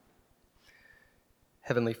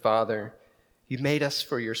Heavenly Father, you made us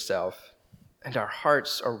for yourself, and our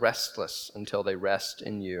hearts are restless until they rest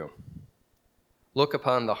in you. Look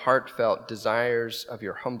upon the heartfelt desires of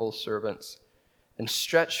your humble servants, and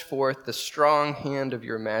stretch forth the strong hand of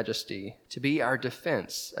your majesty to be our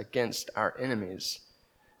defense against our enemies.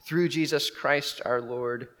 Through Jesus Christ our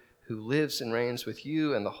Lord, who lives and reigns with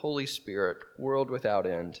you and the Holy Spirit, world without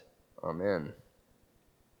end. Amen.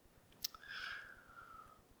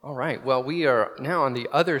 All right, well, we are now on the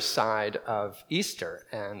other side of Easter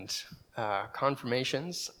and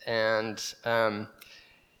confirmations, and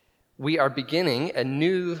we are beginning a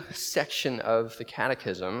new section of the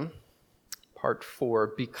Catechism, Part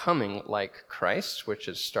 4, Becoming Like Christ, which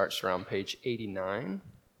starts around page 89.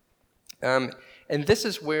 And this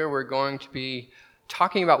is where we're going to be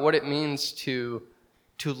talking about what it means to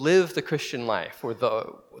live the Christian life, or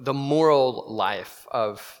the moral life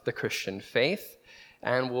of the Christian faith.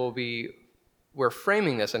 And we're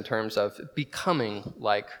framing this in terms of becoming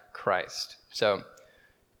like Christ. So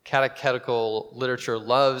catechetical literature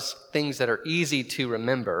loves things that are easy to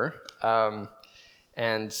remember.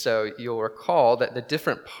 And so you'll recall that the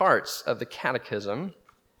different parts of the catechism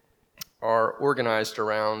are organized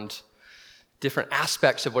around different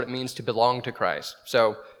aspects of what it means to belong to Christ.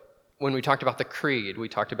 So when we talked about the creed, we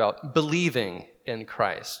talked about believing in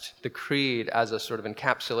Christ. The creed as a sort of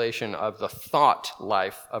encapsulation of the thought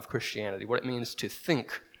life of Christianity, what it means to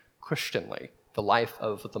think Christianly, the life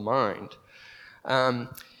of the mind. And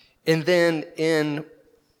then when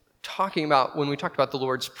we talked about the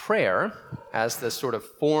Lord's Prayer as the sort of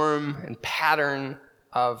form and pattern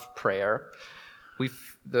of prayer,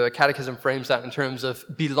 the Catechism frames that in terms of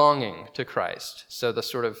belonging to Christ. So the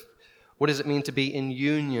sort of, what does it mean to be in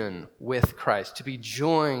union with Christ, to be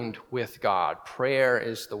joined with God? Prayer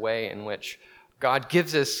is the way in which God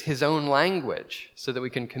gives us his own language so that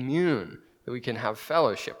we can commune, that we can have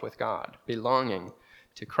fellowship with God, belonging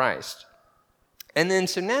to Christ. And then,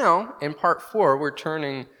 so now, in part 4, we're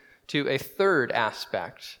turning to a third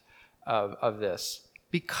aspect of this,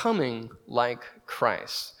 becoming like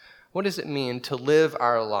Christ. What does it mean to live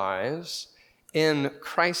our lives in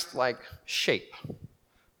Christ-like shape?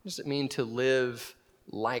 What does it mean to live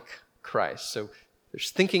like Christ? So there's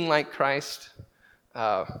thinking like Christ,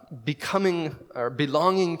 becoming or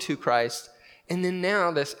belonging to Christ, and then now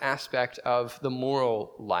this aspect of the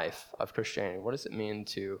moral life of Christianity. What does it mean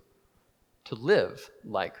to live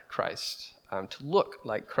like Christ, to look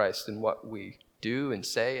like Christ in what we do and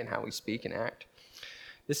say and how we speak and act?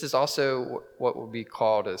 This is also what will be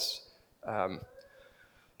called as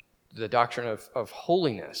the doctrine of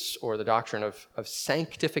holiness, or the doctrine of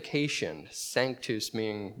sanctification. Sanctus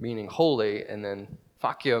meaning holy, and then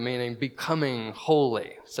faccio meaning becoming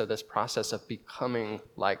holy. So this process of becoming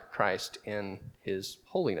like Christ in his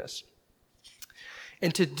holiness.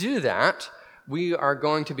 And to do that, we are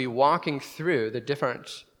going to be walking through the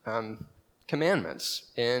different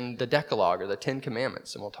commandments in the Decalogue, or the 10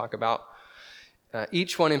 Commandments, and we'll talk about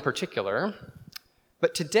each one in particular.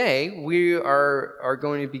 But today, we are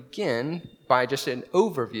going to begin by just an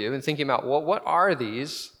overview and thinking about, well, what are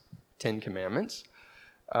these 10 commandments?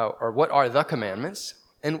 Or what are the commandments?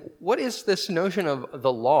 And what is this notion of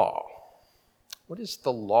the law? What is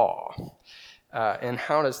the law? And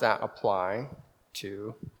how does that apply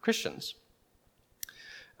to Christians?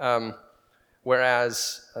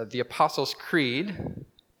 Whereas the Apostles' Creed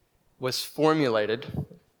was formulated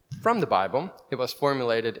from the Bible, it was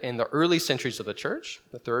formulated in the early centuries of the church,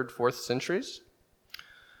 the 3rd, 4th centuries.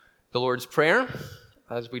 The Lord's Prayer,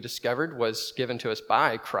 as we discovered, was given to us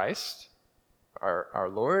by Christ, our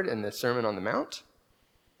Lord, in the Sermon on the Mount.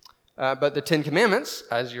 But the 10 Commandments,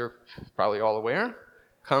 as you're probably all aware,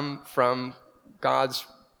 come from God's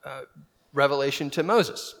revelation to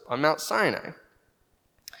Moses on Mount Sinai.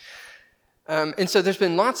 And so there's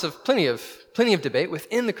been plenty of debate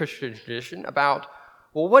within the Christian tradition about,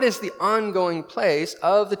 well, what is the ongoing place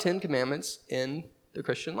of the 10 Commandments in the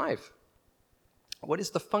Christian life? What is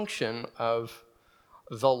the function of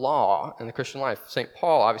the law in the Christian life? St.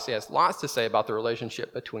 Paul obviously has lots to say about the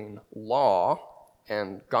relationship between law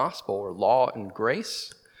and gospel, or law and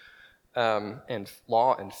grace, and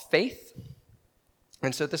law and faith.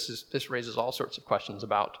 And so this raises all sorts of questions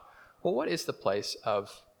about, well, what is the place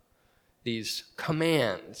of these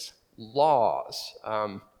commands, laws,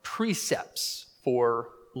 precepts for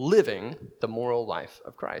living the moral life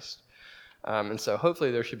of Christ? And so hopefully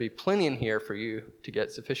there should be plenty in here for you to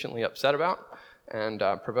get sufficiently upset about and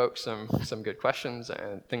provoke some good questions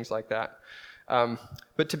and things like that.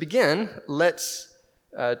 But to begin, let's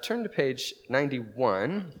turn to page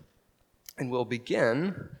 91, and we'll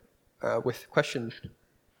begin with question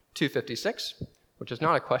 256, which is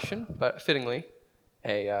not a question, but fittingly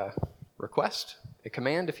a request, a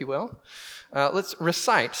command, if you will. Let's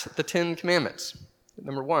recite the 10 Commandments.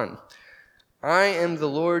 Number 1, I am the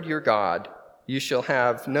Lord your God. You shall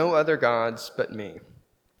have no other gods but me.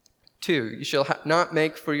 2, you shall not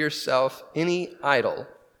make for yourself any idol.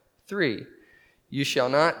 3, you shall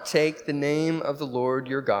not take the name of the Lord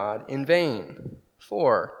your God in vain.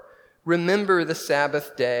 4, remember the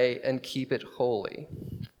Sabbath day and keep it holy.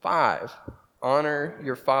 5, honor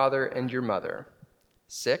your father and your mother.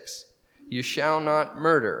 6, you shall not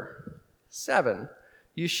murder. 7,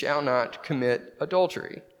 you shall not commit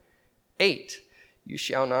adultery. 8, you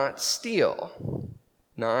shall not steal.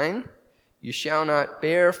 9, you shall not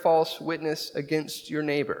bear false witness against your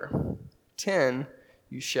neighbor. 10,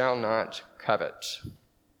 you shall not covet.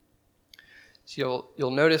 So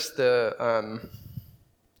you'll notice the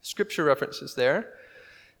scripture references there,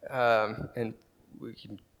 and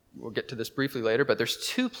we'll get to this briefly later, but there's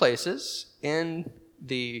 2 places in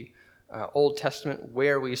the Old Testament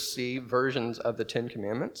where we see versions of the 10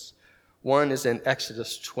 Commandments. One is in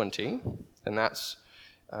Exodus 20, and that's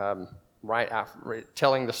right after,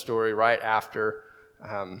 telling the story right after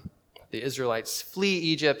the Israelites flee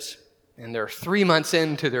Egypt, and they're 3 months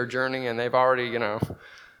into their journey, and they've already,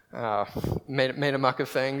 made a muck of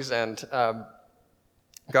things, and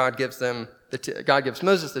God gives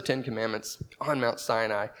Moses the 10 Commandments on Mount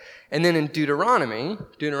Sinai. And then in Deuteronomy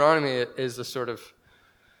is the sort of,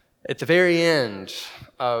 at the very end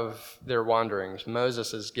of their wanderings,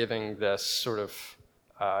 Moses is giving this sort of,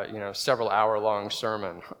 several hour-long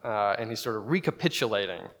sermon, and he's sort of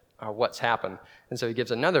recapitulating what's happened. And so he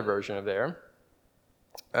gives another version of there,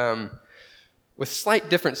 with slight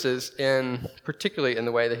differences particularly in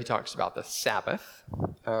the way that he talks about the Sabbath,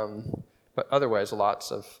 but otherwise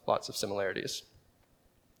lots of similarities.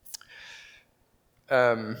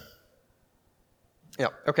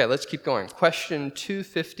 Okay, let's keep going. Question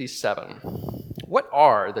 257. What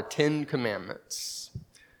are the 10 Commandments?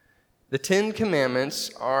 The 10 Commandments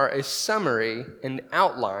are a summary and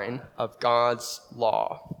outline of God's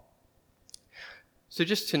law. So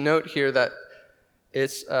just to note here that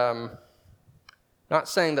it's not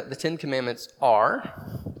saying that the 10 Commandments are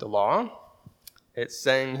the law. It's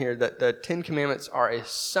saying here that the 10 Commandments are a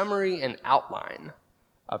summary and outline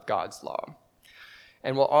of God's law.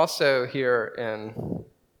 And we'll also hear in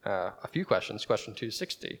a few questions, question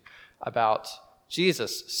 260, about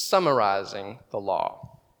Jesus summarizing the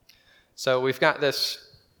law. So we've got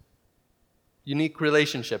this unique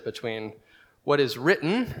relationship between what is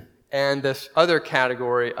written and this other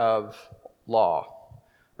category of law,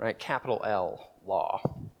 right? Capital L, law.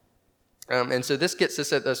 And so this gets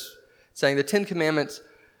us at this, saying the 10 Commandments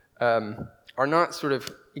are not sort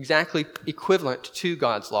of exactly equivalent to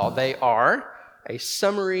God's law. They are a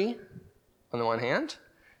summary on the one hand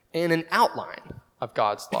and an outline of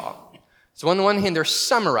God's law. So on the one hand, they're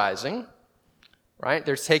summarizing, right?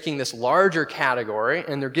 They're taking this larger category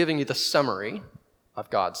and they're giving you the summary of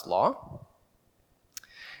God's law.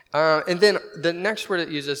 And then the next word it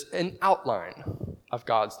uses, an outline of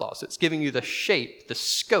God's law. So it's giving you the shape, the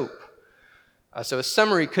scope. So a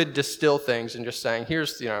summary could distill things and just saying,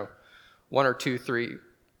 here's, 1 or 2, 3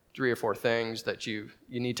 or 4 things that you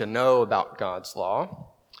need to know about God's law.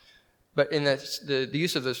 But in the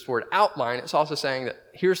use of this word outline, it's also saying that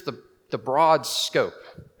here's the broad scope.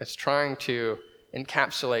 It's trying to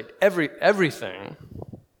encapsulate everything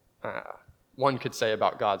one could say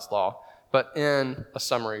about God's law, but in a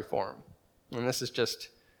summary form. And this is just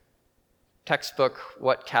textbook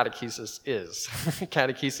what catechesis is.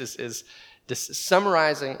 Catechesis is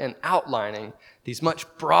summarizing and outlining these much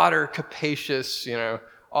broader, capacious,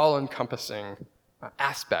 all-encompassing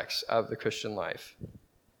aspects of the Christian life.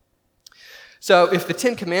 So if the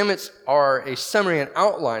 10 Commandments are a summary and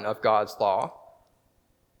outline of God's law,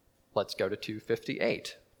 let's go to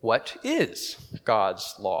 258. What is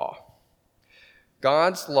God's law?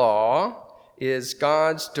 God's law is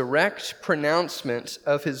God's direct pronouncement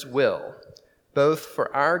of his will, both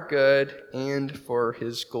for our good and for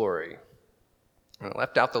his glory. I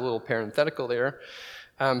left out the little parenthetical there,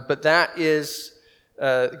 but that is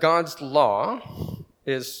God's law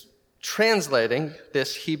is translating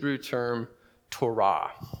this Hebrew term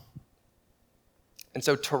Torah. And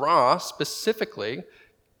so Torah specifically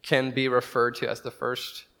can be referred to as the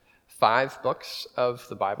first 5 books of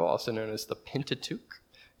the Bible, also known as the Pentateuch: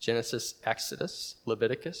 Genesis, Exodus,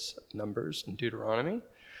 Leviticus, Numbers, and Deuteronomy.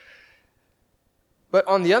 But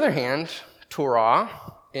on the other hand, Torah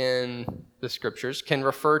in the scriptures can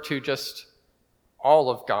refer to just all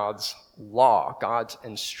of God's law, God's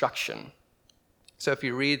instruction. So if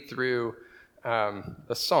you read through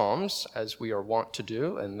the Psalms, as we are wont to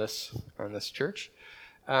do in this church,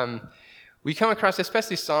 we come across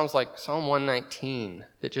especially Psalms like Psalm 119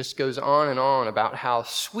 that just goes on and on about how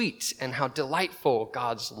sweet and how delightful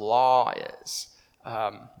God's law is.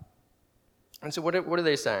 And so what are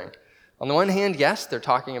they saying? On the one hand, yes, they're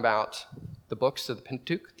talking about the books of the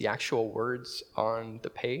Pentateuch, the actual words on the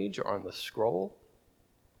page or on the scroll.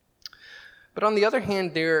 But on the other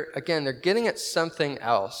hand, they're getting at something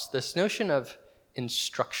else, this notion of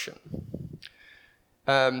instruction.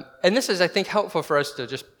 And this is, I think, helpful for us to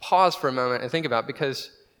just pause for a moment and think about,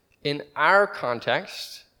 because in our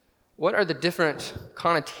context, what are the different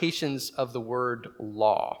connotations of the word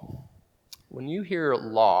law? When you hear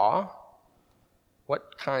law,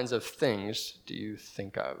 what kinds of things do you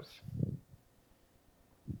think of?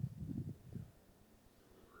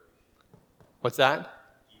 What's that?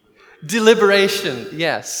 Deliberation,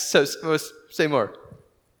 yes. So say more.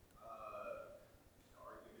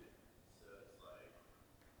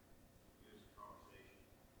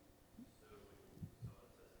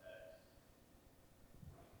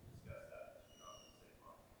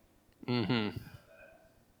 Mm-hmm.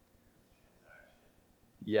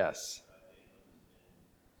 Yes.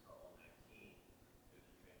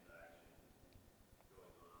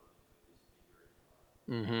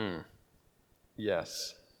 Mm-hmm.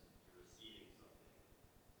 Yes.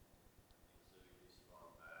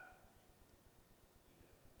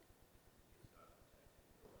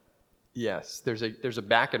 Yes. There's a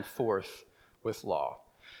back and forth with law.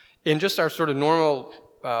 In just our sort of normal,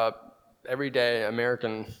 everyday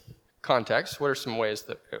American context, what are some ways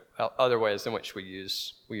other ways in which we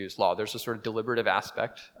use law? There's a sort of deliberative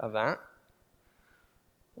aspect of that.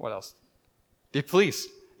 What else? The police.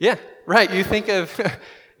 Yeah, right. You think of when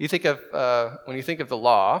you think of the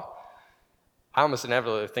law, I almost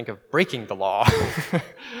inevitably think of breaking the law,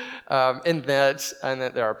 and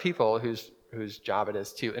that there are people whose job it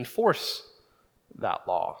is to enforce that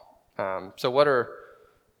law. So what are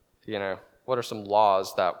some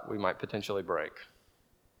laws that we might potentially break?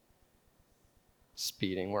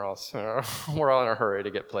 Speeding. We're all in a hurry to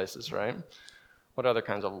get places, right? What other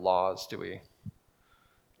kinds of laws do we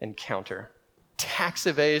encounter? Tax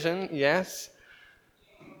evasion, yes.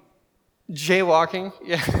 Jaywalking,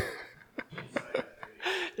 yeah.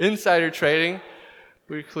 Insider trading.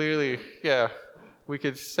 We clearly, we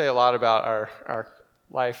could say a lot about our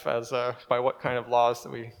life as by what kind of laws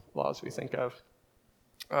we think of.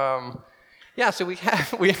 So we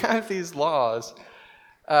have these laws.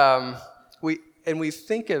 We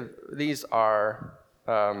think of these are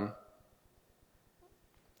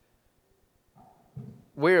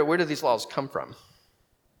where do these laws come from?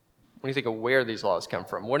 When you think of where these laws come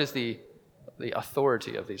from, what is the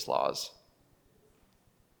authority of these laws?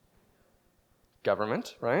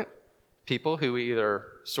 Government, right? People who we either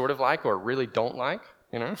sort of like or really don't like,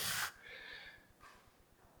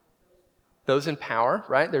 Those in power,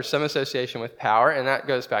 right? There's some association with power, and that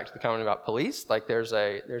goes back to the comment about police. Like the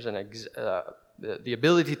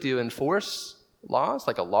ability to enforce laws.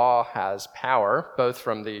 Like a law has power, both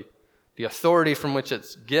from the authority from which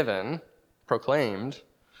it's given, proclaimed,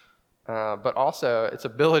 but also its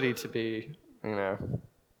ability to be,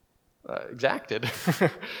 exacted,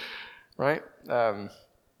 right?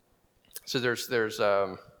 So there's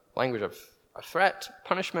language of a threat,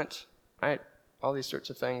 punishment, right? All these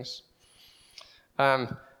sorts of things.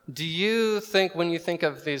 Do you think, when you think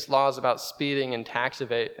of these laws about speeding and tax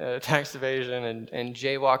evasion and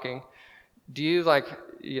jaywalking, do you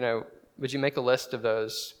would you make a list of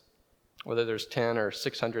those, whether there's 10 or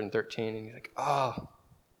 613, and you're like, oh,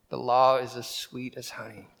 the law is as sweet as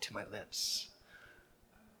honey to my lips.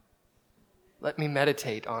 Let me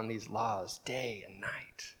meditate on these laws day and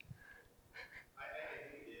night. I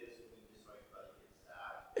think it is when you just like get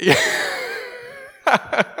Yeah.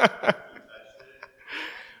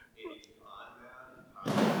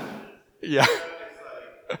 Yeah. It's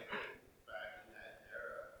like back in that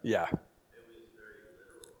era. Yeah. It was very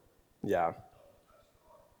literal. Yeah.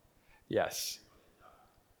 Yes.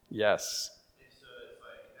 Yes. And so it's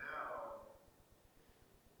like now,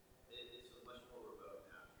 it's a much more remote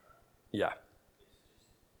and abstract. Yeah. It's just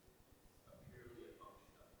purely a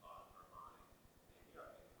function of thought in our mind. Maybe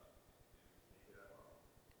I'm wrong.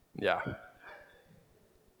 Yeah.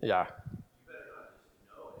 Yeah. You better not just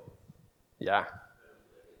know it. Yeah.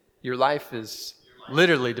 Your life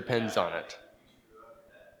literally depends on it.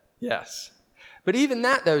 Yes. But even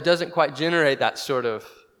that, though, doesn't quite generate that sort of,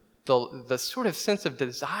 the sort of sense of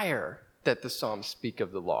desire that the Psalms speak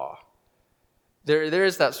of the law. There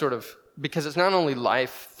is that sort of, because it's not only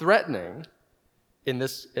life-threatening in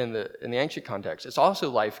the ancient context, it's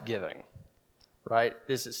also life-giving. right?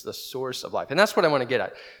 This is the source of life. And that's what I want to get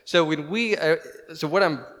at. So when what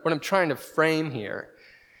I'm trying to frame here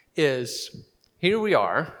is, here we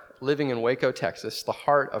are living in Waco, Texas, the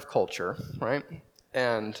heart of culture, right?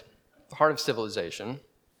 And the heart of civilization.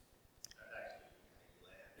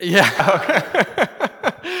 Yeah.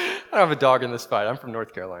 I don't have a dog in this fight. I'm from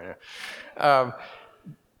North Carolina. But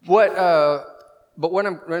what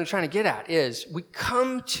I'm trying to get at is, we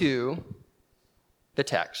come to the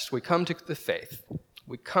text, we come to the faith,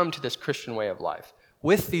 we come to this Christian way of life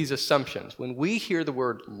with these assumptions. When we hear the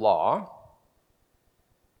word law,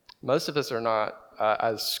 most of us are not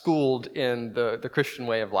as schooled in the Christian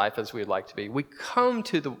way of life as we'd like to be. We come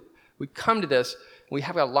to this, we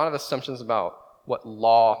have a lot of assumptions about what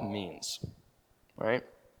law means, right?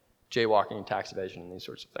 Jaywalking, tax evasion, and these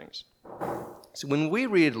sorts of things. So when we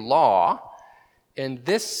read law in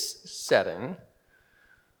this setting,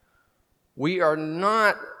 we are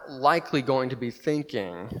not likely going to be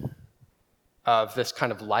thinking of this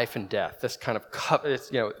kind of life and death, this kind of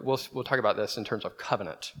we'll talk about this in terms of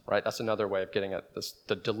covenant, right? That's another way of getting at this,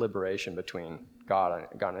 the deliberation between God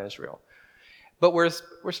and Israel. But we're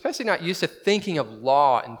especially not used to thinking of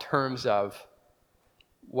law in terms of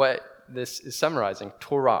what this is summarizing: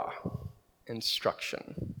 Torah,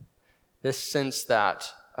 instruction. This sense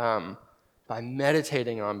that by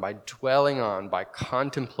meditating on, by dwelling on, by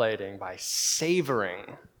contemplating, by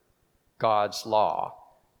savoring God's law,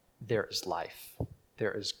 there is life,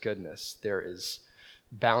 there is goodness, there is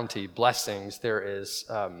bounty, blessings, there is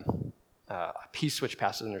a peace which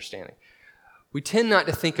passes understanding. We tend not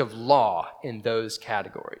to think of law in those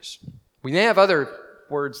categories. We may have other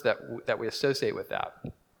words that we associate with that.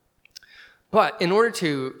 But in order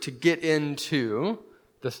to get into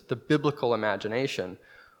the biblical imagination,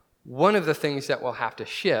 one of the things that we'll have to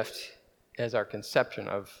shift is our conception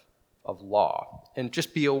of law. And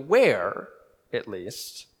just be aware, at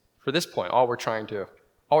least, for this point, all we're trying to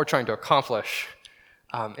accomplish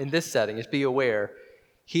in this setting is be aware,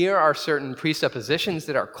 here are certain presuppositions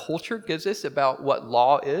that our culture gives us about what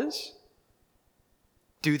law is.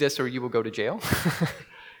 Do this or you will go to jail.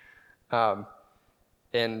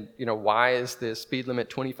 And, why is the speed limit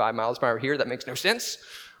 25 miles per hour here? That makes no sense,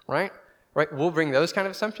 right? Right? We'll bring those kind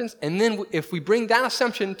of assumptions. And then if we bring that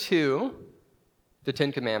assumption to the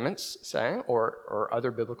Ten Commandments, say, or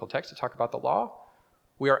other biblical texts that talk about the law,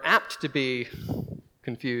 we are apt to be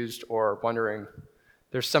confused or wondering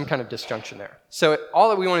there's some kind of disjunction there. So all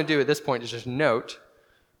that we want to do at this point is just note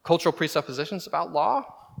cultural presuppositions about law,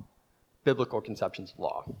 biblical conceptions of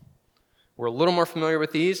law. We're a little more familiar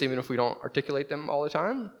with these, even if we don't articulate them all the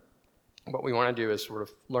time. What we want to do is sort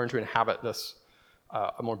of learn to inhabit this,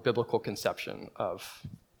 a more biblical conception of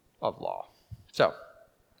law. So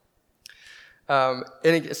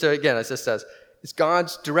again, as this says, it's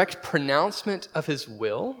God's direct pronouncement of his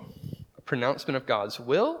will, a pronouncement of God's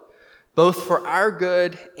will, both for our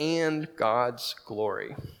good and God's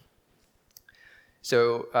glory.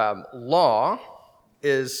 So law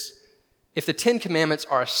is, if the Ten Commandments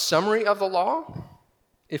are a summary of the law,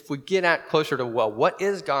 if we get at closer to, well, what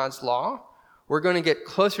is God's law? We're going to get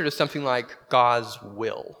closer to something like God's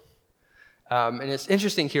will. And it's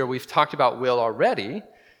interesting here, we've talked about will already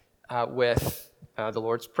with the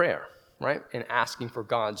Lord's Prayer, right? And asking for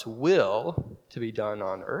God's will to be done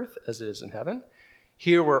on earth as it is in heaven.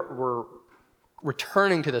 Here we're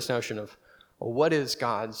returning to this notion of, well, what is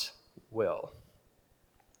God's will?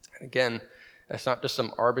 Again, it's not just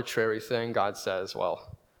some arbitrary thing. God says,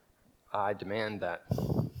 well, I demand that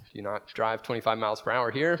you not drive 25 miles per hour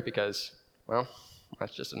here because, well,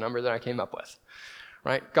 that's just a number that I came up with,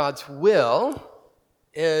 right? God's will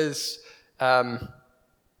is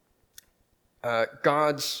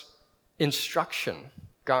God's instruction.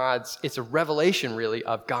 It's a revelation, really,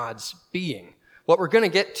 of God's being. What we're going to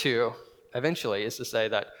get to eventually is to say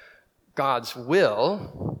that God's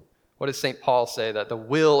will, what does St. Paul say that the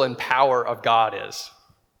will and power of God is?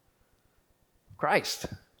 Christ.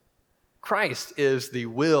 Christ is the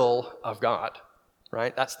will of God,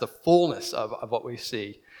 right? That's the fullness of what we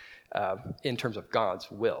see in terms of God's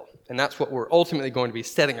will. And that's what we're ultimately going to be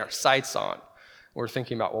setting our sights on. We're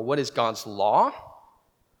thinking about, well, what is God's law?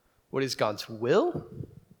 What is God's will?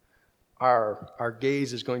 Our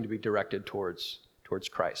gaze is going to be directed towards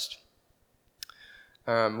Christ.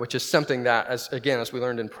 Which is something that, as we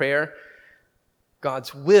learned in prayer,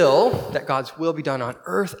 God's will be done on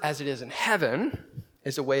earth as it is in heaven,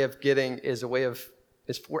 is for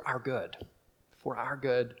our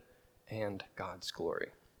good and God's glory.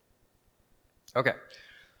 Okay,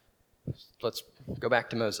 let's go back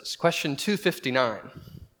to Moses. Question 259.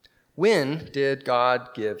 When did God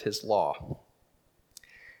give his law?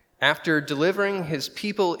 After delivering his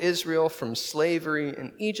people Israel from slavery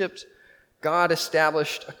in Egypt, God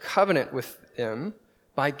established a covenant with them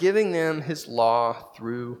by giving them his law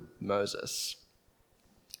through Moses.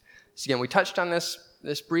 So again, we touched on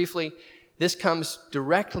this briefly. This comes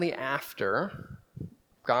directly after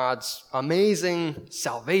God's amazing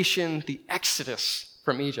salvation, the exodus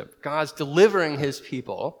from Egypt. God's delivering his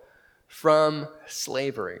people from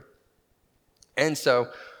slavery. And so,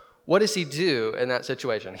 what does he do in that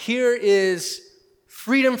situation? Here is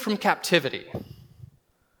freedom from captivity.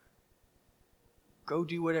 Go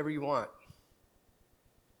do whatever you want.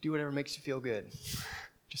 Do whatever makes you feel good.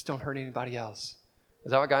 Just don't hurt anybody else.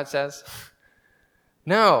 Is that what God says?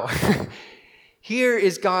 No. Here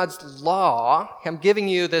is God's law. I'm giving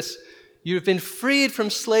you this. You've been freed from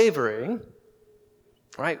slavery,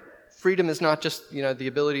 right? Freedom is not just, the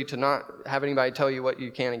ability to not have anybody tell you what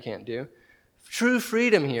you can and can't do. True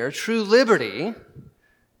freedom here, true liberty,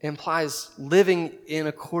 implies living in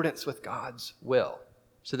accordance with God's will.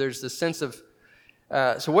 So there's this sense of,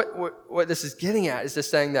 so what this is getting at is this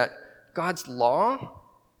saying that God's law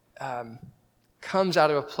comes out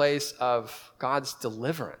of a place of God's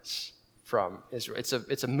deliverance from Israel.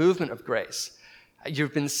 It's a movement of grace.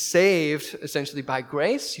 You've been saved essentially by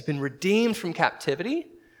grace. You've been redeemed from captivity.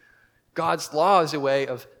 God's law is a way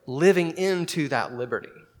of living into that liberty.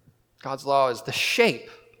 God's law is the shape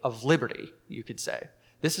of liberty, you could say.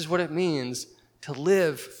 This is what it means to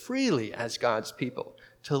live freely as God's people,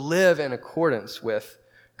 to live in accordance with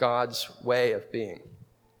God's way of being.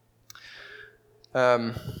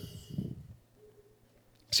 So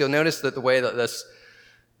you'll notice that the way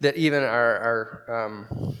that even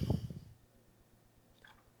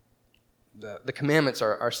the commandments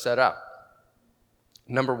are set up.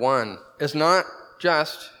 Number one is not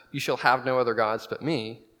just, you shall have no other gods but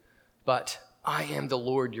me, but I am the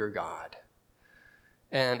Lord your God.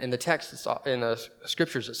 And in the text, in the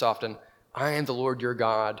scriptures, it's often, I am the Lord your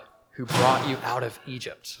God who brought you out of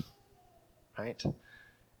Egypt. Right?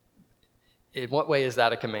 In what way is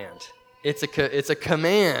that a command? It's a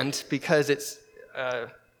command because it's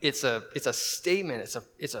a statement.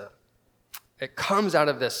 It comes out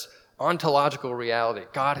of this ontological reality.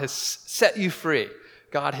 God has set you free.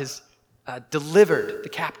 God has delivered the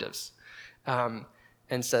captives,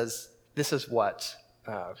 and says, this is what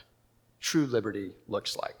true liberty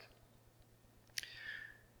looks like.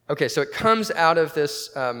 Okay, so it comes out of this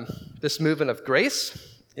movement of grace.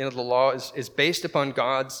 The law is based upon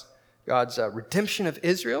God's redemption of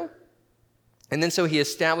Israel, and then so he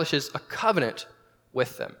establishes a covenant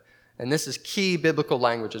with them. And this is key biblical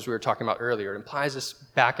language, as we were talking about earlier. It implies this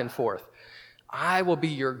back and forth. I will be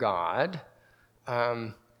your God,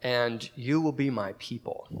 and you will be my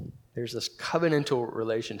people. There's this covenantal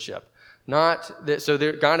relationship.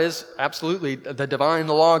 God is absolutely the divine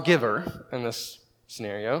lawgiver in this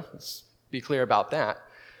scenario. Let's be clear about that.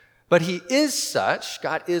 But he is such,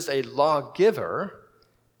 God is a lawgiver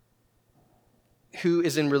who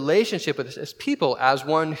is in relationship with his people as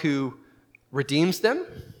one who redeems them,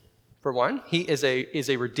 for one. He is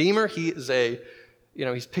a redeemer. He is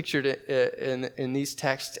he's pictured in these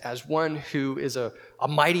texts as one who is a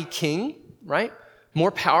mighty king, right?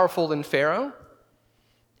 More powerful than Pharaoh.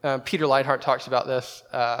 Peter Leithart talks about this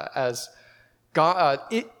as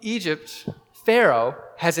Egypt, Pharaoh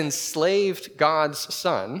has enslaved God's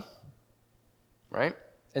son, right?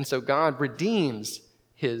 And so God redeems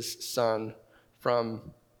his son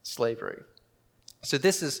from slavery. So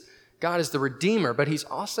God is the redeemer, but he's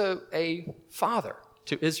also a father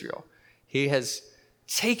to Israel. He has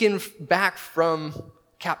taken back from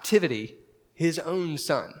captivity his own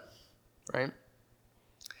son, right?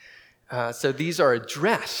 So these are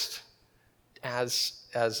addressed as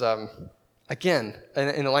again,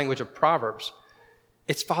 in the language of Proverbs,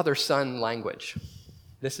 it's father-son language.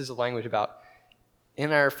 This is a language about,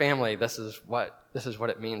 in our family, this is what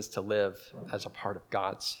it means to live as a part of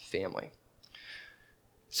God's family.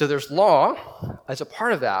 So there's law as a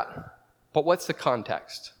part of that, but what's the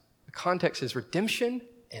context? The context is redemption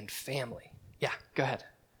and family. Yeah, go ahead.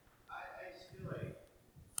 I feel like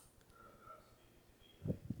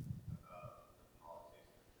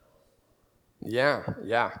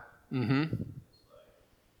Yeah. Mm-hmm.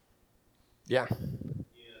 Yeah.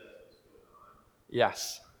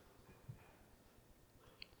 Yes.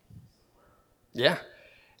 Yeah,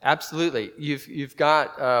 absolutely. You've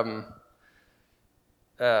got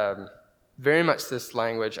very much this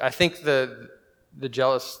language. I think the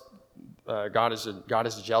jealous God is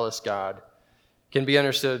a jealous God can be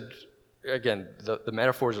understood. Again, the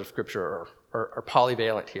metaphors of Scripture are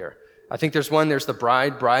polyvalent here. I think there's the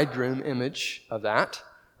bridegroom image of that,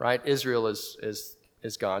 right? Israel is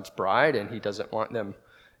is God's bride, and he doesn't want them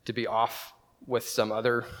to be off with some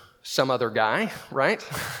other guy, right?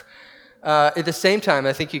 At the same time,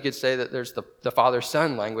 I think you could say that there's the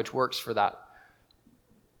father-son language works for that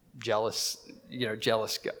jealous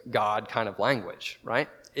God kind of language, right?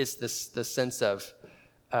 It's the sense of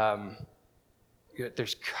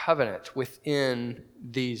there's covenant within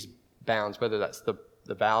these bounds, whether that's the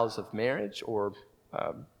vows of marriage or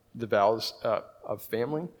the vows of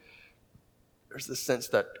family. There's this sense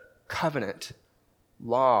that covenant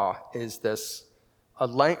law is this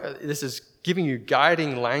is giving you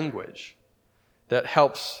guiding language that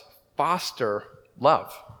helps foster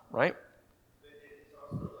love, right? It's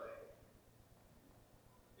also like,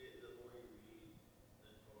 the more you read the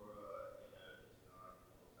Torah, the Tanakh, the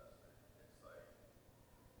Old Testament, it's like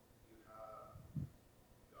you have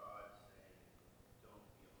God saying, don't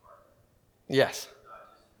be a partner. Yes.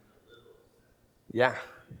 Not just in the literal sense, Yeah.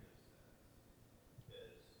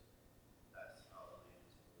 because that's how the land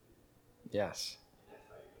is polluted. Yes. And that's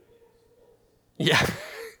how you're going to get exposed. Yeah.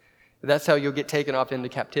 That's how you'll get taken off into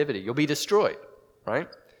captivity. You'll be destroyed, right?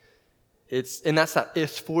 This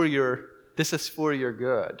is for your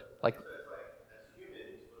good. Like, So it's like, as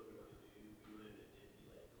humans, what do we want to do? We want to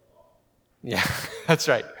manipulate the law. yeah, that's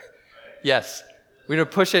right. Yes. We're going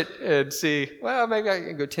to push it and see, well, maybe I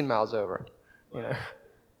can go 10 miles over, you know. That's how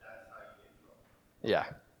you get in trouble. Yeah.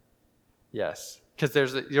 Yes.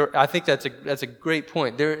 Because I think that's a great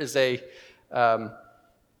point. There is again,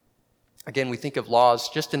 we think of laws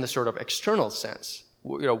just in the sort of external sense.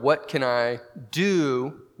 What can I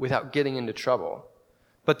do without getting into trouble?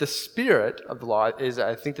 But the spirit of the law is,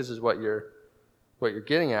 I think this is what you're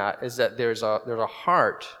getting at, is that there's a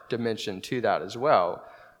heart dimension to that as well.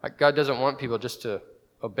 Like, God doesn't want people just to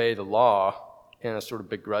obey the law in a sort of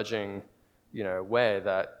begrudging, way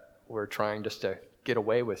that we're trying just to get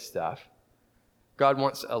away with stuff. God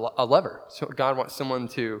wants a lover. So God wants someone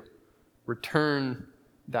to return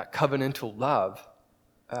that covenantal love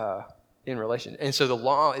in relation. And so the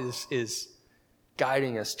law is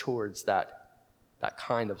guiding us towards that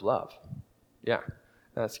kind of love. Yeah,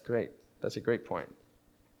 that's great. That's a great point.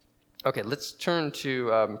 Okay, let's turn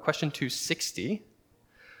to question 260.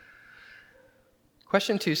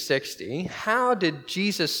 Question 260, how did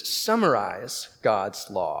Jesus summarize God's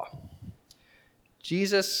law?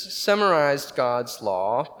 Jesus summarized God's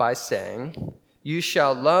law by saying, "You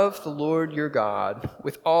shall love the Lord your God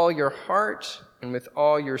with all your heart and with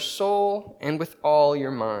all your soul and with all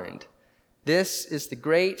your mind. This is the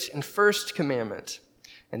great and first commandment,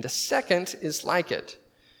 and the second is like it.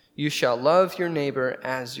 You shall love your neighbor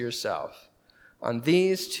as yourself. On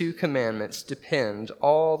these two commandments depend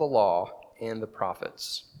all the law and the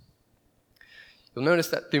prophets." You'll notice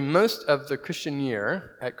that through most of the Christian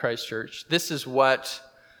year at Christ Church, this is what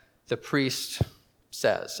the priest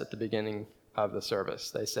says at the beginning of the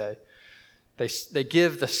service. They say, they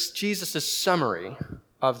give Jesus' summary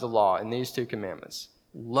of the law in these two commandments: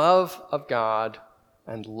 love of God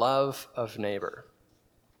and love of neighbor.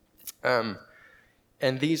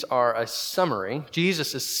 And these are a summary,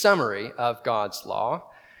 Jesus' summary of God's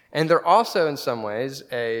law. And they're also, in some ways,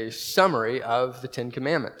 a summary of the Ten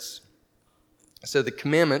Commandments. So the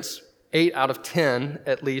commandments, 8 out of 10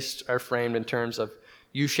 at least, are framed in terms of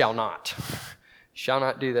you shall not. Shall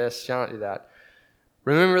not do this, shall not do that.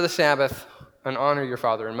 Remember the Sabbath and honor your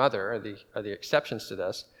father and mother are the exceptions to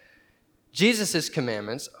this. Jesus'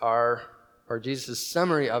 commandments or Jesus'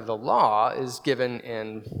 summary of the law is given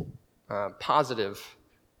in positive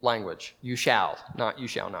language. You shall, not you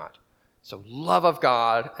shall not. So love of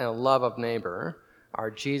God and love of neighbor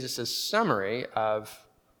are Jesus' summary of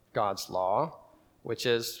God's law, which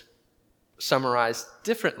is summarized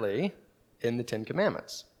differently in the Ten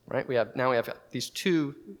Commandments. Right? We have these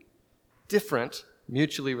two different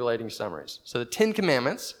mutually relating summaries. So the Ten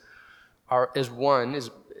Commandments is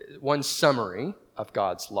one summary of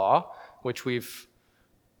God's law, which we've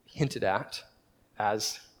hinted at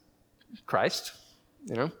as Christ,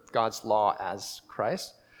 God's law as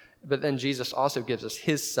Christ. But then Jesus also gives us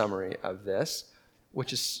his summary of this,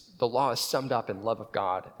 which is the law is summed up in love of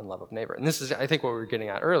God and love of neighbor. And this is, I think, what we were getting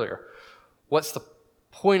at earlier. What's the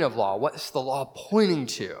point of law? What's the law pointing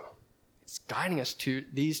to? It's guiding us to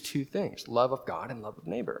these two things, love of God and love of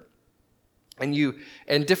neighbor. And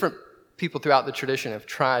different people throughout the tradition have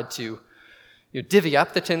tried to divvy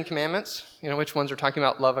up the Ten Commandments, which ones are talking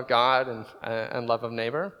about love of God and love of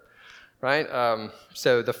neighbor, right?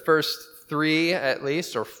 So the first 3 at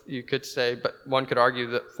least, or you could say, but one could argue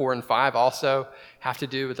that 4 and 5 also have to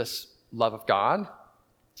do with this love of God.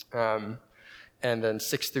 And then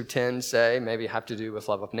 6 through 10 maybe have to do with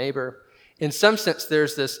love of neighbor. In some sense,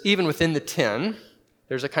 there's this, even within the 10,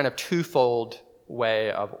 there's a kind of twofold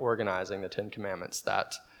way of organizing the Ten Commandments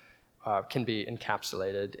that can be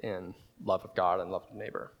encapsulated in love of God and love of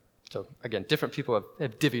neighbor. So again, different people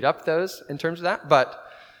have divvied up those in terms of that,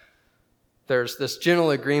 but there's this general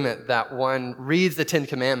agreement that one reads the Ten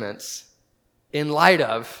Commandments in light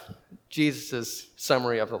of Jesus'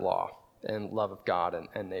 summary of the law and love of God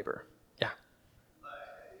and neighbor. Yeah.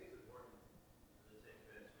 I think it's important to take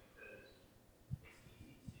this because it's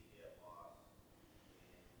easy to get lost in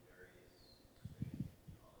various strange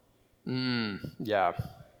theology. Yeah. Go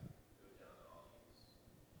down to all these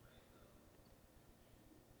random,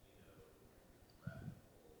 rabbit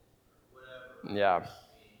holes or whatever. Yeah. And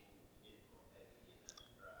you get real heavy in that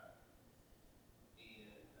track.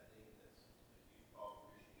 And I think that's a huge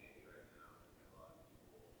problem for Christianity right now. A lot of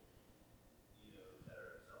people, that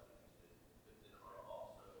are self-interested, but then are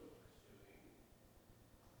also pursuing,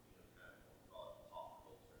 kind of what we call it pop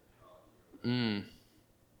culture theology or whatever.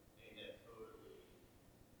 And have totally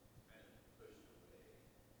kind of pushed away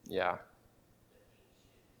Yeah. the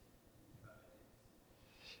ancient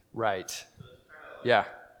covenants. Right. So it's kind of like Yeah.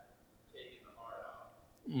 taking the heart out.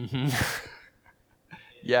 Mm-hmm. And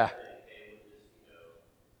Yeah. saying, hey, we'll just,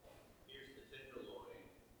 here's the tenderloin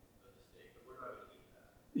of the steak, but we're not going to eat that.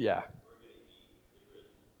 Yeah. We're going to eat the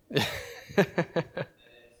grizzly. And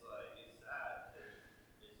it's like, it's sad because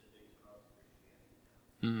it's a big turn off to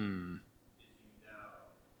Christianity now. Because you've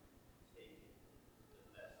now taken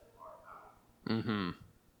the best part out. Mm-hmm. And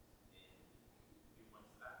we want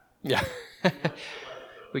that. Yeah. We want the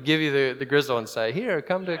leftover. We give you the grizzle and say, here,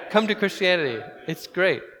 come to Christianity. It's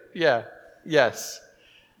great. Yeah. Yes.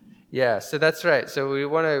 Yeah. So that's right. So we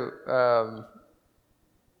want to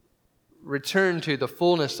return to the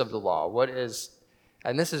fullness of the law.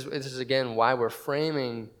 And this is again why we're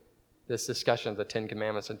framing this discussion of the Ten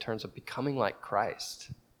Commandments in terms of becoming like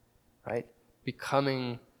Christ, right?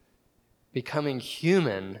 Becoming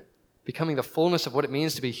human, becoming the fullness of what it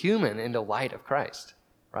means to be human in the light of Christ,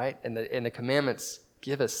 right? And the commandments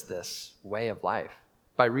give us this way of life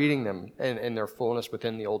by reading them in their fullness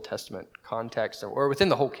within the Old Testament context or within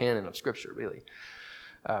the whole canon of Scripture, really.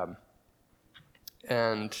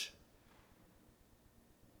 And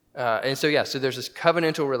so there's this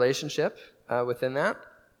covenantal relationship within that.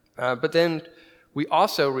 But then we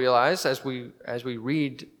also realize as we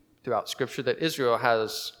read throughout Scripture that Israel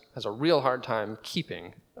has a real hard time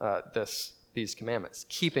keeping these commandments,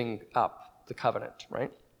 keeping up the covenant,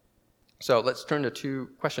 right? So let's turn to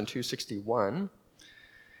question 261.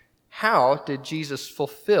 How did Jesus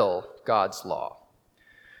fulfill God's law?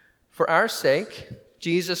 For our sake,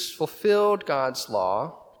 Jesus fulfilled God's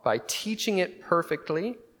law by teaching it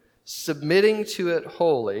perfectly, submitting to it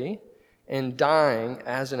wholly, and dying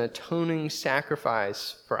as an atoning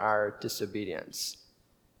sacrifice for our disobedience.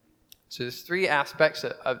 So there's three aspects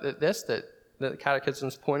of this that the Catechism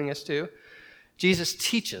is pointing us to. Jesus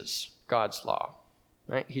teaches God's law,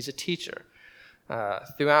 right? He's a teacher.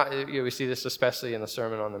 Throughout, we see this especially in the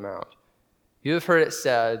Sermon on the Mount. You have heard it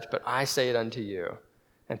said, but I say it unto you.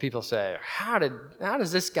 And people say, how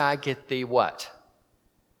does this guy get the what?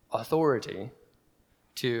 Authority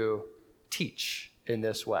to teach in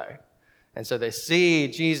this way. And so they see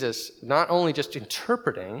Jesus not only just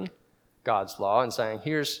interpreting God's law and saying,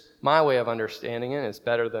 here's my way of understanding it, it's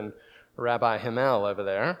better than Rabbi Himmel over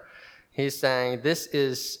there. He's saying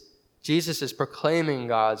Jesus is proclaiming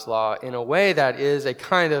God's law in a way that is a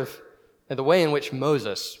kind of the way in which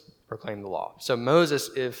Moses proclaimed the law. So Moses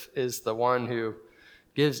is the one who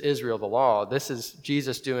gives Israel the law. This is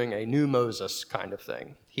Jesus doing a new Moses kind of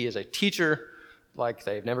thing. He is a teacher like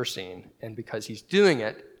they've never seen, and because he's doing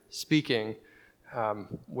it, speaking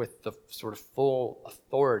with the sort of full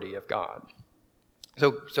authority of God.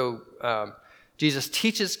 So Jesus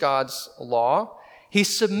teaches God's law. He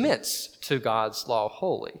submits to God's law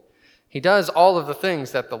wholly. He does all of the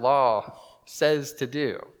things that the law says to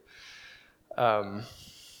do,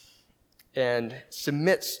 and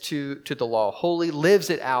submits to the law wholly, lives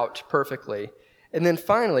it out perfectly. And then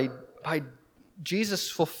finally, Jesus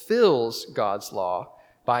fulfills God's law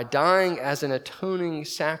by dying as an atoning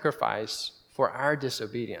sacrifice for our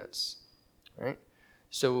disobedience, right?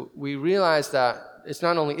 So we realize that it's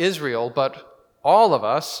not only Israel, but all of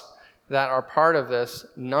us that are part of this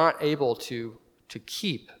not able to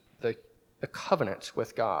keep the covenant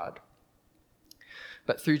with God.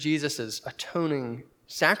 But through Jesus' atoning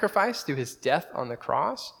sacrifice, through his death on the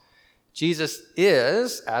cross, Jesus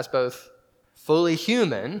is, as both fully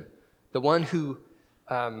human, the one who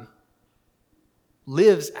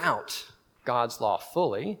lives out God's law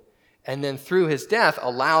fully, and then through his death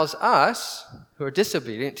allows us, who are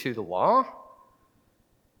disobedient to the law,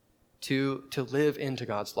 to live into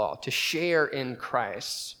God's law, to share in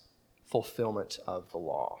Christ's fulfillment of the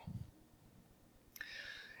law.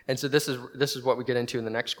 And so this is what we get into in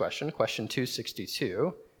the next question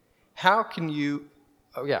 262. How can you...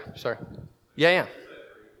 Oh, yeah, sorry. Yeah.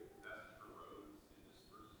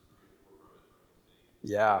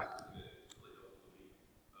 Yeah.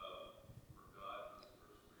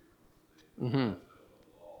 Mm-hmm.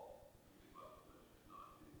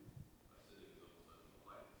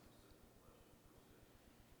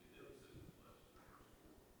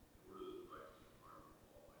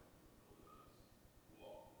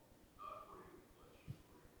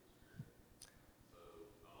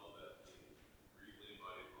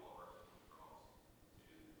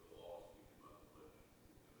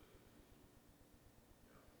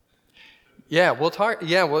 Yeah, we'll talk.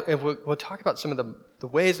 Yeah, we'll talk about some of the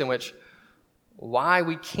ways in which why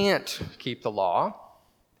we can't keep the law,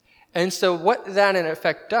 and so what that in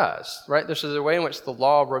effect does, right? This is a way in which the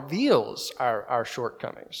law reveals our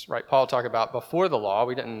shortcomings, right? Paul talked about before the law,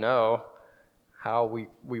 we didn't know how we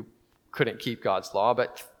couldn't keep God's law,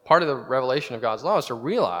 but part of the revelation of God's law is to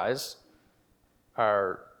realize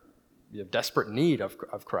our desperate need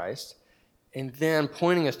of Christ, and then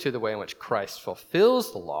pointing us to the way in which Christ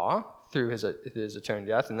fulfills the law through his atoning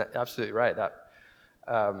death. And that's absolutely right. That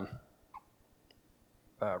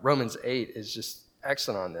Romans 8 is just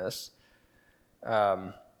excellent on this.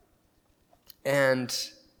 And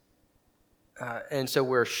so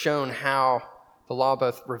we're shown how the law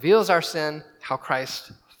both reveals our sin, how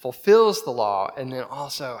Christ fulfills the law, and then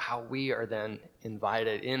also how we are then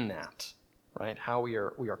invited in that, right? How we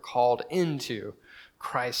are called into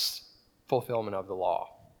Christ's fulfillment of the law.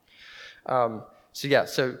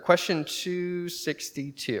 So question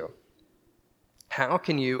 262. How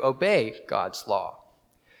can you obey God's law?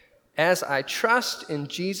 As I trust in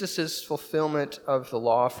Jesus' fulfillment of the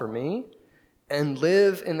law for me and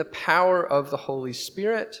live in the power of the Holy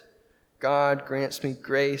Spirit, God grants me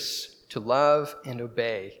grace to love and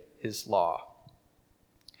obey his law.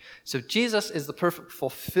 So Jesus is the perfect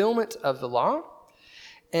fulfillment of the law,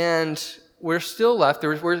 and we're still left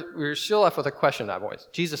with a question at that point.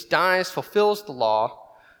 Jesus dies, fulfills the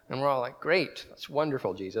law, and we're all like, great, that's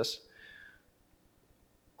wonderful, Jesus.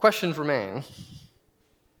 Questions remain.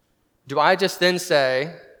 Do I just then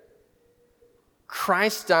say,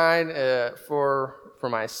 Christ died for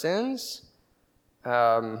my sins,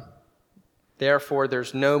 therefore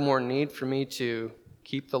there's no more need for me to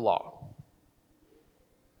keep the law?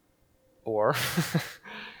 Or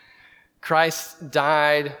Christ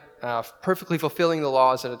died perfectly fulfilling the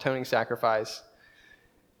law as an atoning sacrifice.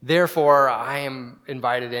 Therefore, I am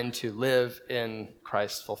invited in to live in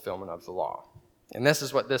Christ's fulfillment of the law. And this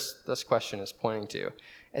is what this question is pointing to.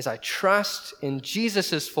 As I trust in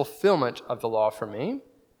Jesus' fulfillment of the law for me,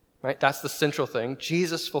 right? That's the central thing.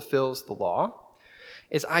 Jesus fulfills the law.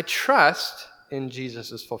 As I trust in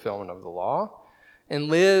Jesus' fulfillment of the law and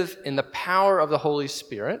live in the power of the Holy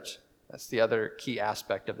Spirit. That's the other key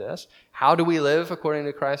aspect of this. How do we live according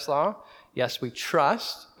to Christ's law? Yes, we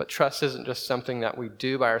trust, but trust isn't just something that we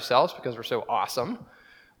do by ourselves because we're so awesome.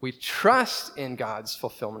 We trust in God's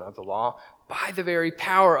fulfillment of the law by the very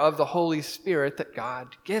power of the Holy Spirit that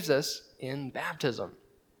God gives us in baptism.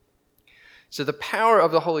 So the power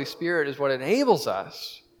of the Holy Spirit is what enables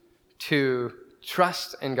us to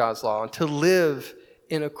trust in God's law and to live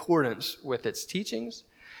in accordance with its teachings.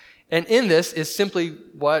 And in this is simply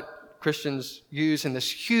what Christians use in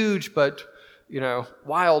this huge but,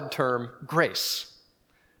 wild term, grace.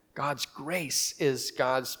 God's grace is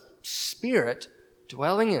God's Spirit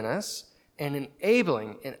dwelling in us and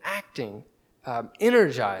enabling, enacting,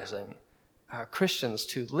 energizing Christians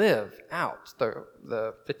to live out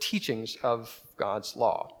the teachings of God's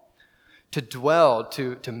law, to dwell,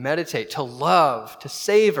 to meditate, to love, to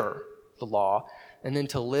savor the law, and then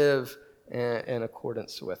to live in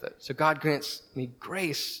accordance with it. So God grants me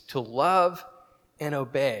grace to love and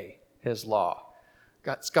obey his law.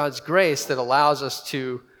 It's God's grace that allows us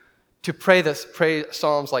to pray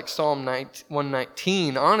Psalms like Psalm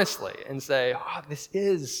 119 honestly and say, this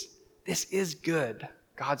is good.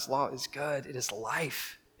 God's law is good. It is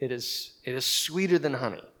life. It is sweeter than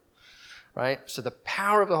honey, right? So the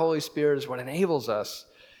power of the Holy Spirit is what enables us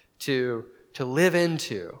to live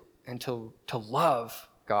into and to love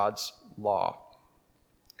God's law.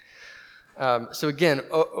 So again,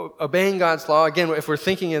 obeying God's law, again, if we're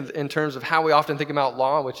thinking in terms of how we often think about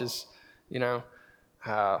law, which is,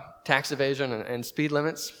 tax evasion and speed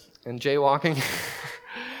limits and jaywalking,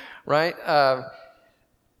 right?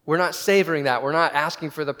 We're not savoring that. We're not asking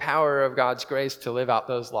for the power of God's grace to live out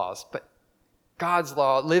those laws. But God's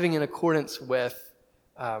law, living in accordance with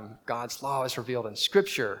God's law is revealed in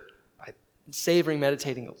Scripture, by savoring,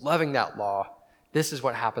 meditating, loving that law. This is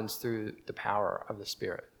what happens through the power of the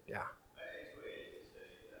Spirit. Yeah.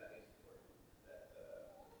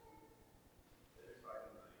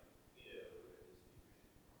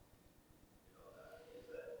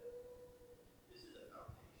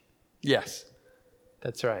 Yes,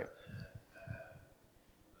 that's right.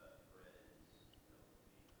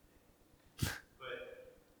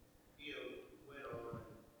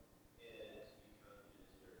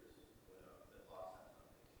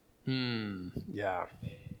 Yeah.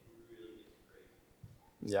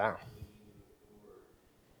 Yeah.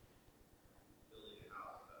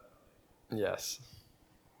 Yes.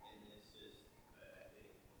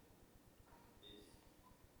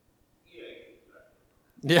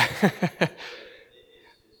 Yeah.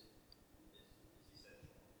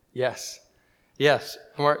 Yes. Yes.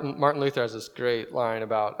 Martin Luther has this great line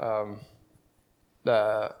about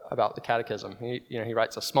the catechism. He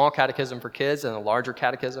writes a small catechism for kids and a larger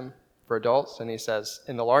catechism for adults, and he says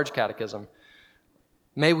in the large catechism,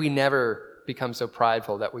 may we never become so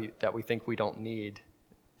prideful that we think we don't need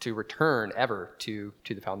to return ever to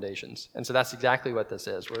the foundations. And so that's exactly what this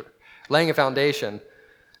is. We're laying a foundation,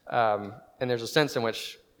 and there's a sense in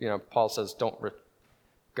which Paul says don't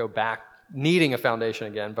go back needing a foundation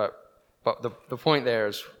again, but the point there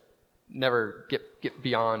is never get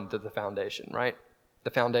beyond the foundation, right?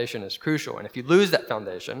 The foundation is crucial, and if you lose that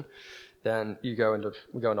foundation, then we go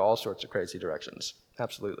into all sorts of crazy directions.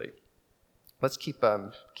 Absolutely. Let's keep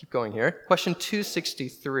going here. Question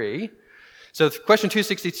 263. So question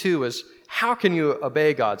 262 was, how can you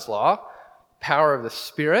obey God's law? Power of the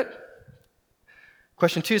Spirit.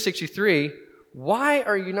 Question 263, why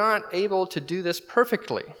are you not able to do this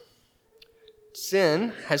perfectly?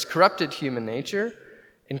 Sin has corrupted human nature,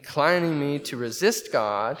 inclining me to resist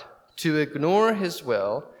God, to ignore his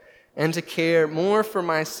will, and to care more for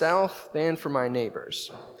myself than for my neighbors.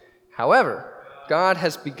 However, God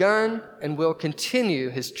has begun and will continue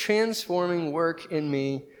his transforming work in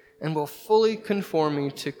me and will fully conform me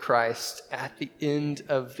to Christ at the end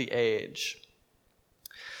of the age.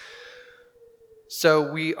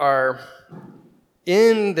 So we are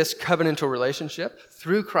in this covenantal relationship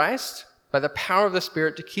through Christ by the power of the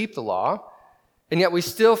Spirit to keep the law, and yet we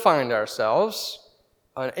still find ourselves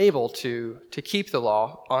unable to keep the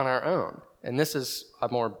law on our own. And this is a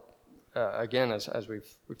more, again, as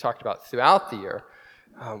we've talked about throughout the year,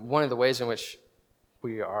 one of the ways in which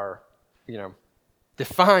we are,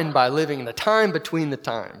 defined by living in the time between the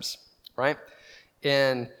times, right?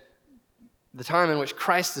 In the time in which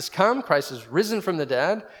Christ has come, Christ has risen from the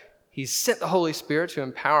dead, he's sent the Holy Spirit to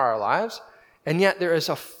empower our lives, and yet there is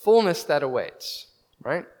a fullness that awaits,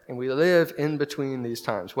 right? And we live in between these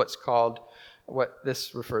times, what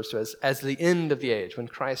this refers to as the end of the age, when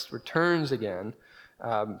Christ returns again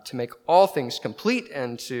to make all things complete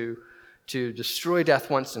and to destroy death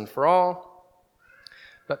once and for all.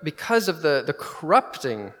 But because of the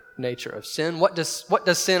corrupting nature of sin, what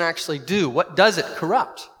does sin actually do? What does it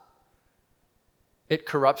corrupt? It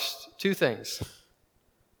corrupts two things: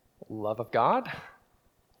 love of God,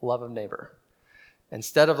 love of neighbor.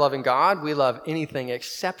 Instead of loving God, we love anything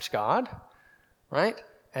except God, right?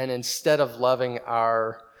 And instead of loving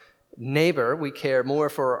our neighbor, we care more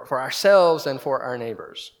for ourselves than for our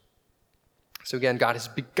neighbors. So again, God has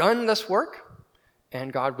begun this work,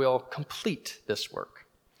 and God will complete this work.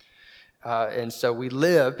 And so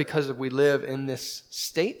because we live in this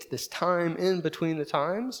state, this time in between the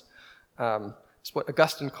times, it's what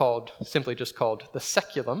Augustine simply called the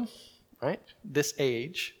seculum, right? This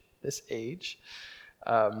age,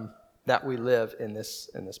 that we live in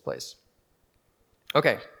this place.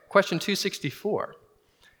 Okay, question 264.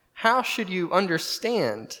 How should you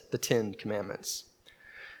understand the 10 Commandments?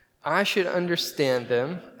 I should understand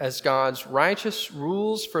them as God's righteous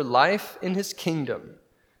rules for life in his kingdom,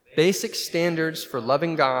 basic standards for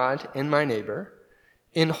loving God and my neighbor.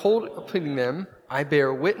 In holding them, I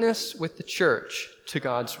bear witness with the church to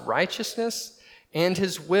God's righteousness and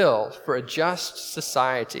his will for a just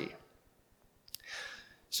society.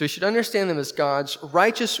 So we should understand them as God's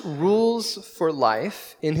righteous rules for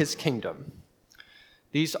life in his kingdom.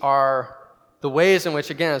 These are the ways in which,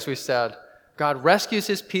 again, as we said, God rescues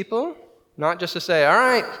his people, not just to say, all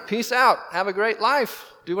right, peace out, have a great life,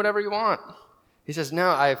 do whatever you want. He says, no,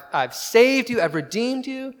 I've saved you, I've redeemed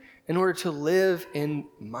you in order to live in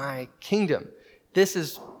my kingdom.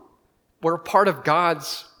 We're part of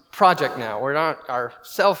God's project now. We're not our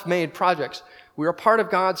self-made projects. We're a part of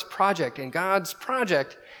God's project, and God's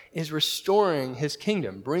project is restoring his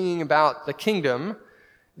kingdom, bringing about the kingdom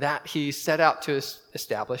that he set out to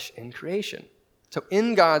establish in creation. So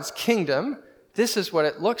in God's kingdom, this is what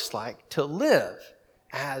it looks like to live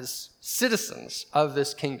as citizens of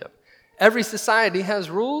this kingdom. Every society has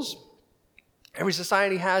rules. Every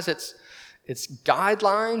society has its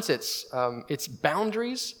guidelines, its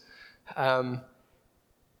boundaries.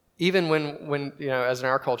 Even when as in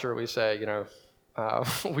our culture, we say,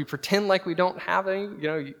 we pretend like we don't have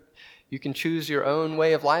any. You can choose your own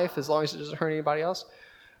way of life as long as it doesn't hurt anybody else.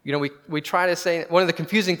 We try to say, one of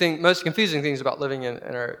the most confusing things about living in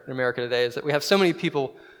America today is that we have so many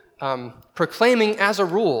people proclaiming as a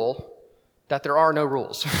rule that there are no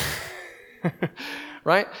rules.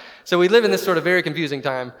 Right? So we live in this sort of very confusing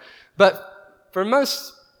time. But for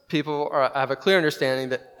most people, have a clear understanding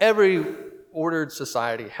that every ordered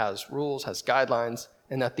society has rules, has guidelines,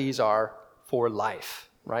 and that these are for life.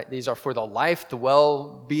 Right? These are for the life, the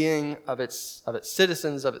well-being of its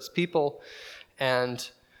citizens, of its people, and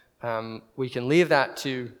we can leave that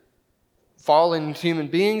to fallen human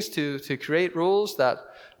beings to create rules that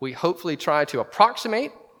we hopefully try to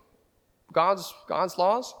approximate God's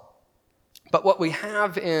laws. But what we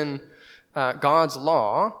have in God's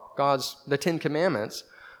law, the Ten Commandments,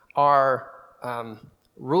 are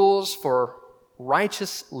rules for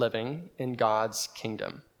righteous living in God's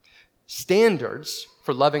kingdom. Standards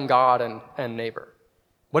for loving God and neighbor.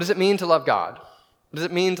 What does it mean to love God? What does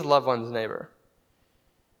it mean to love one's neighbor?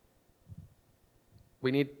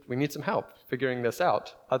 We need some help figuring this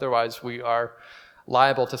out. Otherwise, we are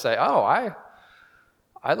liable to say, "Oh,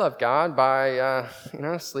 I love God by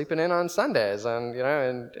sleeping in on Sundays and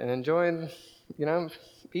enjoying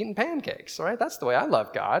eating pancakes." Right? That's the way I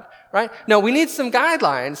love God. Right? No, we need some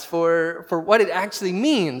guidelines for what it actually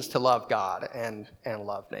means to love God and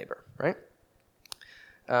love neighbor. Right?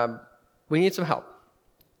 We need some help,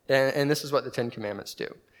 and this is what the Ten Commandments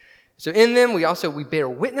do. So in them, we bear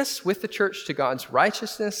witness with the church to God's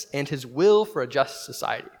righteousness and his will for a just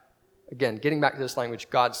society. Again, getting back to this language,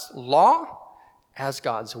 God's law as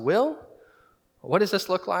God's will. What does this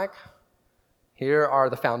look like? Here are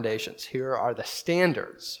the foundations. Here are the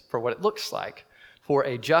standards for what it looks like for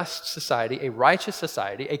a just society, a righteous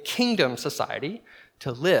society, a kingdom society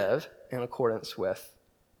to live in accordance with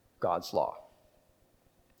God's law.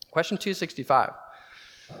 Question 265.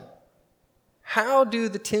 How do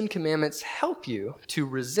the Ten Commandments help you to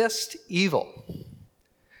resist evil?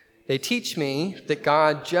 They teach me that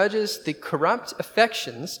God judges the corrupt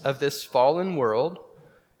affections of this fallen world,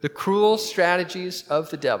 the cruel strategies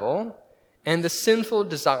of the devil, and the sinful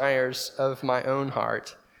desires of my own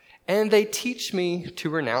heart, and they teach me to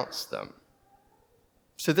renounce them.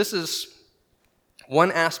 So this is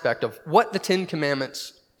one aspect of what the Ten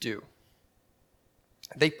Commandments do.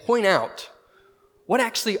 They point out what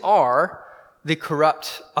actually are the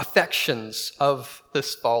corrupt affections of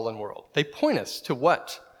this fallen world. They point us to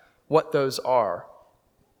what those are.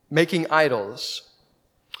 Making idols,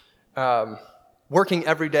 working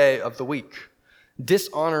every day of the week,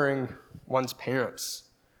 dishonoring one's parents,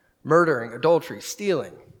 murdering, adultery,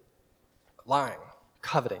 stealing, lying,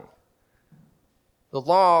 coveting. The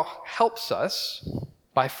law helps us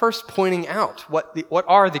by first pointing out what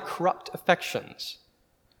are the corrupt affections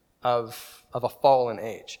of a fallen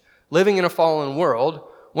age. Living in a fallen world,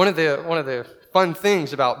 one of the fun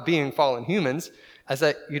things about being fallen humans is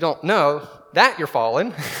that you don't know that you're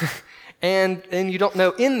fallen, and you don't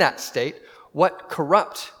know in that state what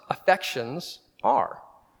corrupt affections are,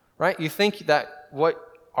 right? You think that what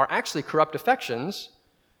are actually corrupt affections,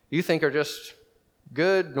 you think are just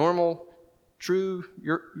good, normal, true,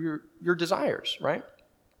 your desires, right?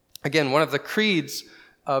 Again, one of the creeds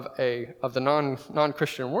of the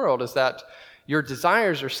non-Christian world is that your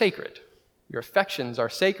desires are sacred. Your affections are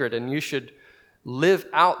sacred, and you should live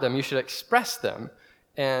out them. You should express them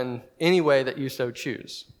in any way that you so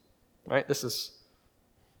choose. Right? This is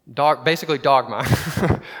basically dogma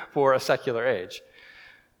for a secular age.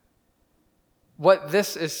 What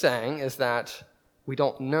this is saying is that we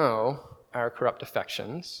don't know our corrupt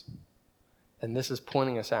affections, and this is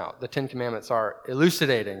pointing us out. The Ten Commandments are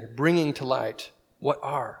elucidating, bringing to light what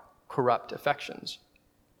are corrupt affections.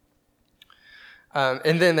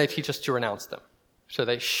 And then they teach us to renounce them. So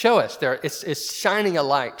they show us it's shining a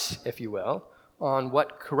light, if you will, on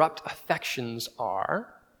what corrupt affections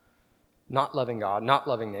are. Not loving God, not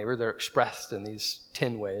loving neighbor. They're expressed in these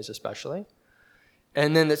 10 ways especially.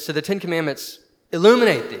 And then so the Ten Commandments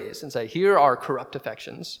illuminate these and say, here are corrupt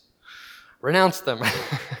affections. Renounce them.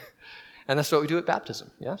 And that's what we do at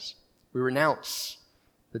baptism, yes? We renounce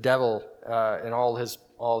the devil and all his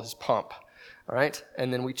pomp. All right?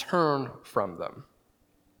 And then we turn from them.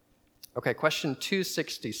 Okay, question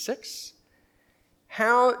 266.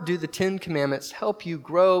 How do the Ten Commandments help you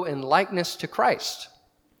grow in likeness to Christ?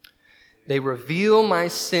 They reveal my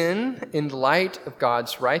sin in the light of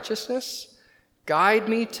God's righteousness, guide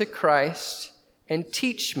me to Christ, and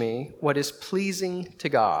teach me what is pleasing to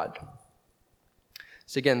God.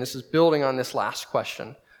 So again, this is building on this last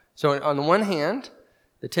question. So on the one hand,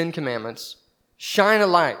 the Ten Commandments shine a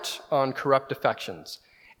light on corrupt affections.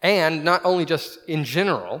 And not only just in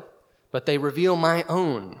general, but they reveal my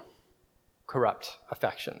own corrupt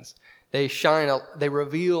affections. They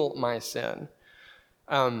reveal my sin.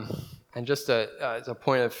 And just as a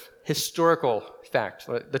point of historical fact,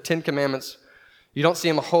 the Ten Commandments, you don't see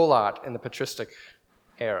them a whole lot in the patristic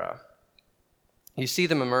era. You see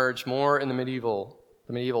them emerge more in the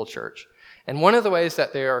medieval church. And one of the ways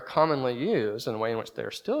that they are commonly used, and the way in which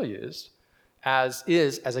they're still used, as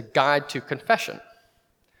a guide to confession.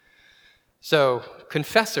 So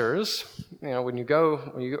confessors, when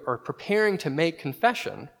you are preparing to make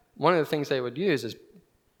confession, one of the things they would use is,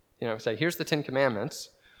 say, here's the Ten Commandments,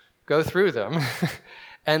 go through them,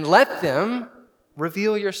 and let them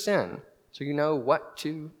reveal your sin, so you know what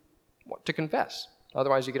to confess.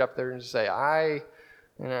 Otherwise, you get up there and say, I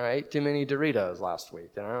ate too many Doritos last week,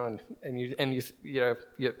 and you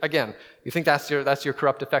think that's your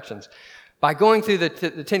corrupt affections. By going through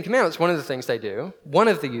the Ten Commandments, one of the things they do, one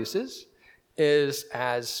of the uses, is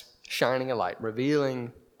as shining a light,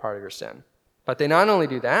 revealing part of your sin. But they not only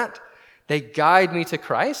do that, they guide me to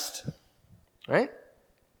Christ, right?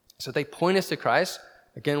 So they point us to Christ.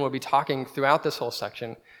 Again, we'll be talking throughout this whole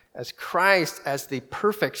section as Christ as the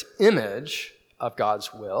perfect image of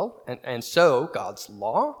God's will, and so God's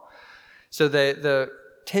law. So the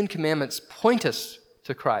Ten Commandments point us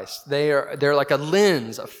to Christ. They're like a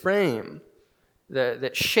lens, a frame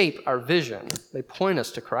that shape our vision. They point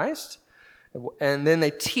us to Christ, and then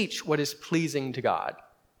they teach what is pleasing to God.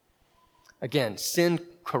 Again, sin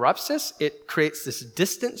corrupts us. It creates this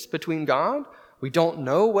distance between God. We don't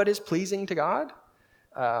know what is pleasing to God,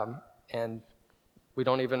 and we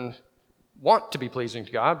don't even want to be pleasing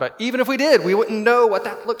to God, but even if we did, we wouldn't know what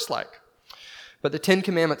that looks like. But the Ten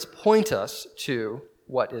Commandments point us to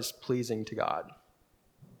what is pleasing to God.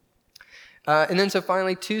 And then so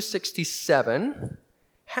finally, 267,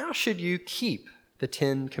 how should you keep the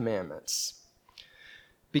Ten Commandments?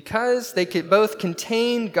 Because they could both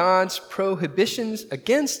contain God's prohibitions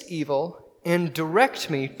against evil and direct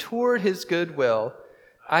me toward his good will,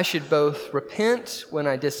 I should both repent when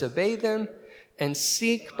I disobey them and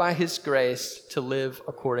seek by his grace to live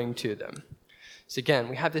according to them. So again,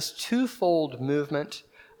 we have this twofold movement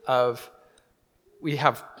we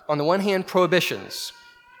have, on the one hand, prohibitions.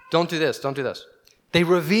 Don't do this, don't do this. They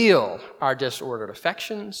reveal our disordered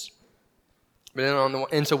affections, but then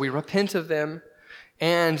and so we repent of them.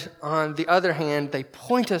 And on the other hand, they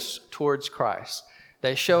point us towards Christ.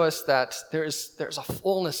 They show us that there's a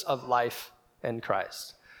fullness of life in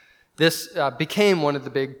Christ. This became one of the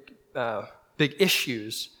big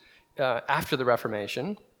issues after the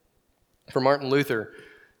Reformation. For Martin Luther,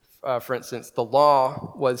 for instance, the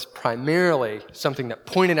law was primarily something that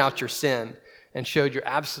pointed out your sin and showed your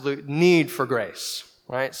absolute need for grace,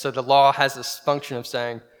 right? So the law has this function of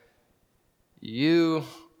saying, you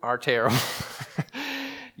are terrible.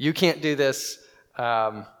 You can't do this.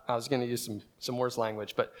 I was going to use some worse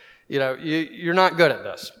language, but you're not good at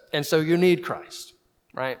this, and so you need Christ,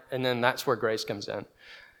 right? And then that's where grace comes in.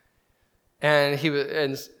 And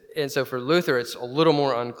so for Luther, it's a little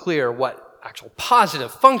more unclear what actual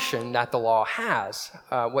positive function that the law has,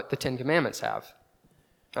 what the Ten Commandments have.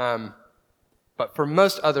 But for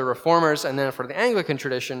most other reformers, and then for the Anglican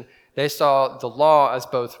tradition, they saw the law as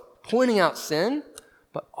both pointing out sin,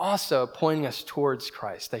 but also pointing us towards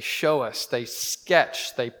Christ. They show us, they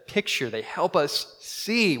sketch, they picture, they help us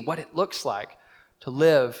see what it looks like to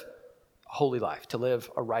live a holy life, to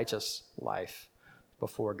live a righteous life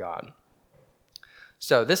before God.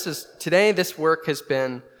 So today this work has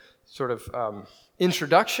been sort of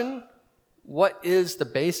introduction. What is the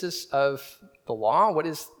basis of the law? What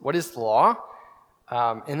is the law?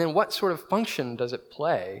 And then what sort of function does it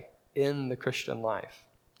play in the Christian life?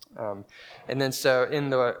 And then so in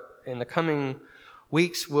the coming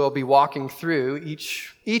weeks, we'll be walking through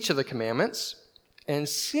each of the commandments and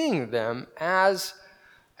seeing them as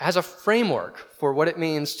a framework for what it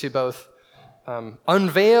means to both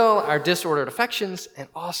unveil our disordered affections and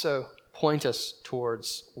also point us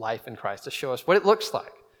towards life in Christ, to show us what it looks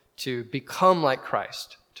like to become like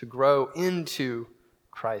Christ, to grow into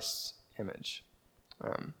Christ's image.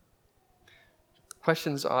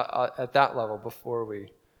 Questions at that level before we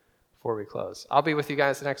close? I'll be with you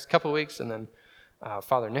guys the next couple of weeks, and then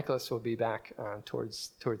Father Nicholas will be back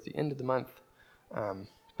towards the end of the month.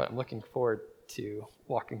 But I'm looking forward to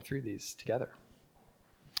walking through these together.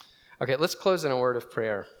 Okay, let's close in a word of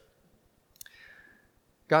prayer.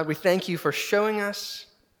 God, we thank you for showing us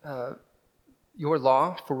your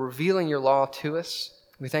law, for revealing your law to us.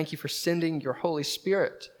 We thank you for sending your Holy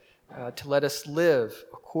Spirit to let us live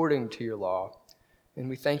according to your law. And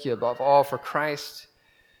we thank you above all for Christ,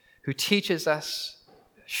 who teaches us,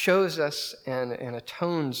 shows us, and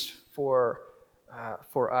atones for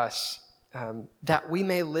us, that we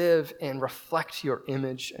may live and reflect your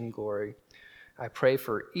image and glory. I pray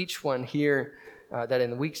for each one here that in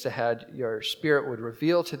the weeks ahead, your Spirit would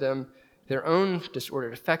reveal to them their own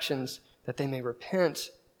disordered affections, that they may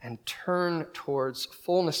repent and turn towards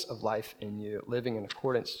fullness of life in you, living in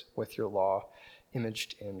accordance with your law,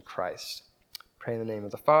 imaged in Christ. Pray in the name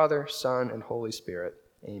of the Father, Son, and Holy Spirit.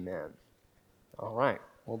 Amen. All right,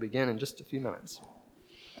 we'll begin in just a few minutes.